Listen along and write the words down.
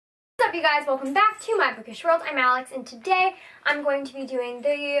up, you guys? Welcome back to my bookish world. I'm Alex, and today I'm going to be doing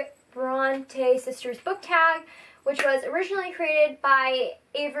the Bronte Sisters book tag, which was originally created by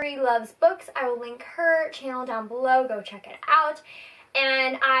Avery Loves Books. I will link her channel down below. Go check it out.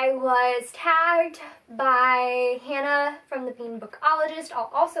 And I was tagged by Hannah from the Bean Bookologist.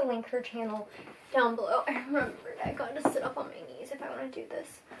 I'll also link her channel down below. I remembered I got to sit up on my knees if I want to do this.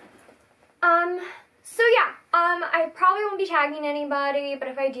 So yeah, I probably won't be tagging anybody, but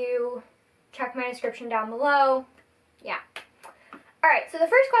if I do, check my description down below. Yeah. Alright, so the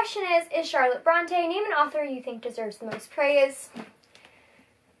first question is Charlotte Bronte, name an author you think deserves the most praise?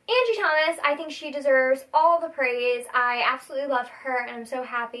 Angie Thomas, I think she deserves all the praise. I absolutely love her, and I'm so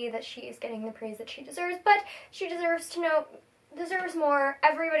happy that she is getting the praise that she deserves, but she deserves more.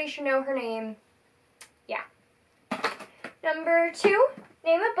 Everybody should know her name. Yeah. Number 2,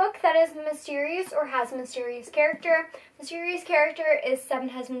 name a book that is mysterious or has a mysterious character. Mysterious character is Seven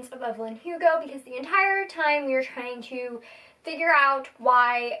Husbands of Evelyn Hugo, because the entire time we are trying to figure out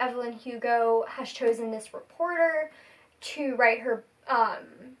why Evelyn Hugo has chosen this reporter to write her,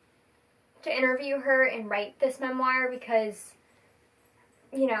 to interview her and write this memoir, because,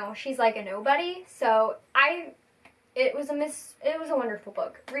 you know, she's like a nobody. So it was a wonderful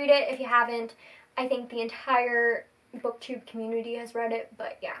book. Read it if you haven't. I think the entire BookTube community has read it,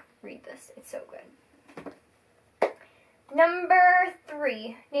 but yeah, read this. It's so good. Number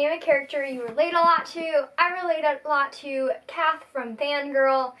 3, name a character you relate a lot to. I relate a lot to Kath from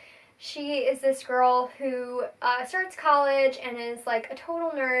Fangirl. She is this girl who starts college and is like a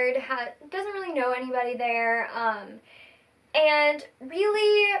total nerd, doesn't really know anybody there, and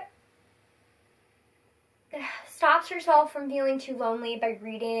really stops herself from feeling too lonely by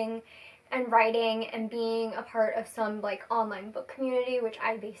reading and writing and being a part of some like online book community, which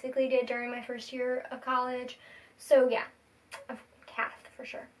I basically did during my first year of college. So yeah, Kath for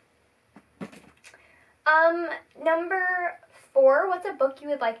sure. Number 4, what's a book you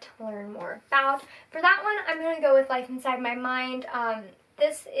would like to learn more about? For that one, I'm going to go with Life Inside My Mind.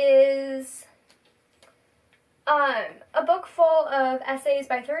 This is a book full of essays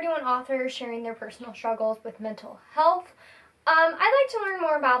by 31 authors sharing their personal struggles with mental health. I'd like to learn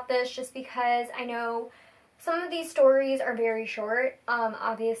more about this just because I know some of these stories are very short,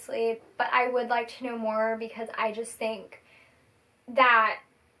 obviously, but I would like to know more because I just think that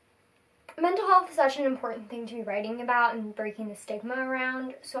mental health is such an important thing to be writing about and breaking the stigma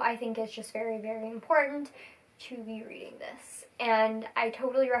around, so I think it's just very, very important to be reading this, and I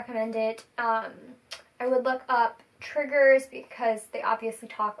totally recommend it. I would look up triggers because they obviously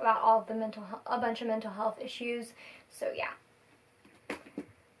talk about all of the a bunch of mental health issues, so yeah.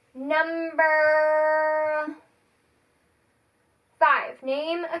 Number 5,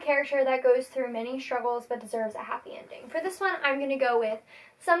 name a character that goes through many struggles but deserves a happy ending. For this one, I'm going to go with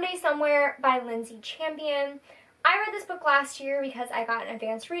Someday Somewhere by Lindsay Champion. I read this book last year because I got an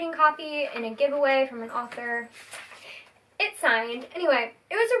advanced reading copy in a giveaway from an author. It's signed. Anyway,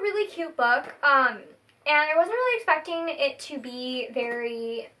 it was a really cute book, and I wasn't really expecting it to be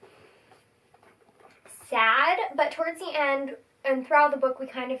very sad, but towards the end and throughout the book we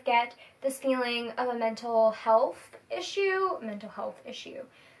kind of get this feeling of a mental health issue.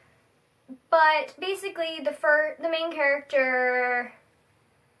 But basically the main character,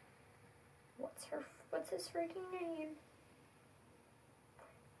 what's his freaking name?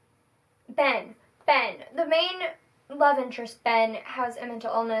 Ben. The main love interest, Ben, has a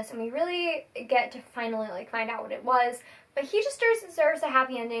mental illness, and we really get to finally like find out what it was. But he just deserves a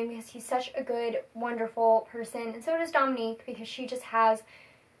happy ending because he's such a good, wonderful person, and so does Dominique, because she's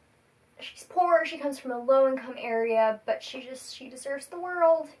poor, she comes from a low-income area, but she deserves the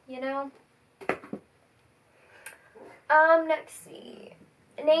world, you know? Let's see.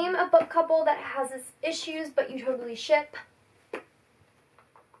 Name a book couple that has its issues, but you totally ship.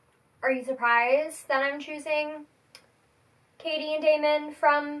 Are you surprised that I'm choosing Katie and Damon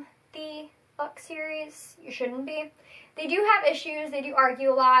from the book series? You shouldn't be. They do have issues, they do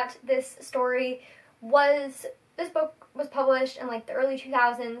argue a lot. This book was published in like the early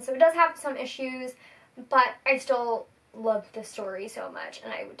 2000s, so it does have some issues, but I still love this story so much,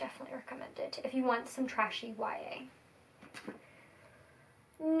 and I would definitely recommend it if you want some trashy YA.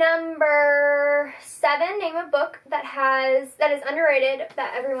 Number 7, name a book that is underrated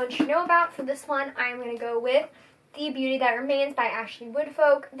that everyone should know about. For this one, I'm going to go with The Beauty That Remains by Ashley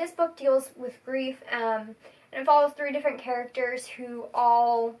Woodfolk. This book deals with grief, and it follows 3 different characters who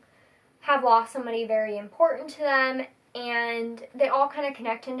all have lost somebody very important to them, and they all kind of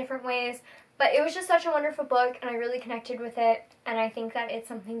connect in different ways. But it was just such a wonderful book, and I really connected with it, and I think that it's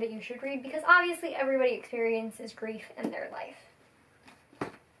something that you should read because obviously everybody experiences grief in their life.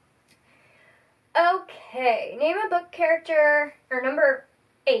 Okay, name a book character, or number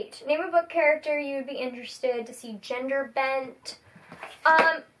 8. Name a book character you would be interested to see gender bent.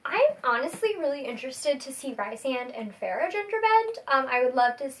 I'm honestly really interested to see Rysand and Farrah gender bent. I would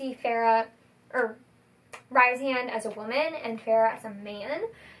love to see Rysand as a woman and Farrah as a man,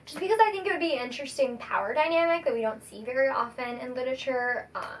 just because I think it would be an interesting power dynamic that we don't see very often in literature.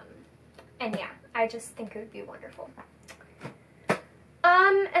 And yeah, I just think it would be wonderful.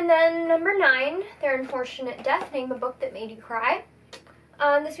 And then number 9, Their Unfortunate Death. Name a book that made you cry.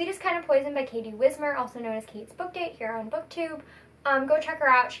 The Sweetest Kind of Poison by Katie Wismer, also known as Kate's Book Date here on BookTube. Go check her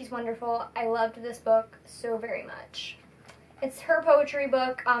out. She's wonderful. I loved this book so very much. It's her poetry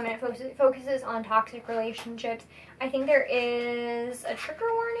book, and it focuses on toxic relationships. I think there is a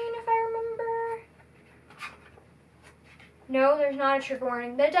trigger warning, if I remember. No, there's not a trigger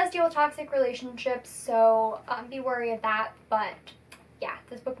warning, but it does deal with toxic relationships, so be wary of that. But yeah,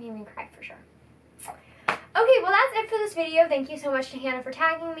 this book made me cry for sure. Okay, well that's it for this video. Thank you so much to Hannah for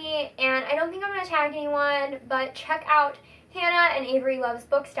tagging me, and I don't think I'm going to tag anyone, but check out Hannah and Avery Loves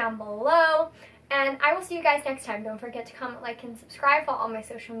Books down below. And I will see you guys next time. Don't forget to comment, like, and subscribe. Follow all my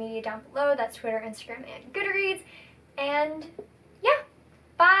social media down below. That's Twitter, Instagram, and Goodreads. And yeah,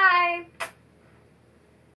 bye!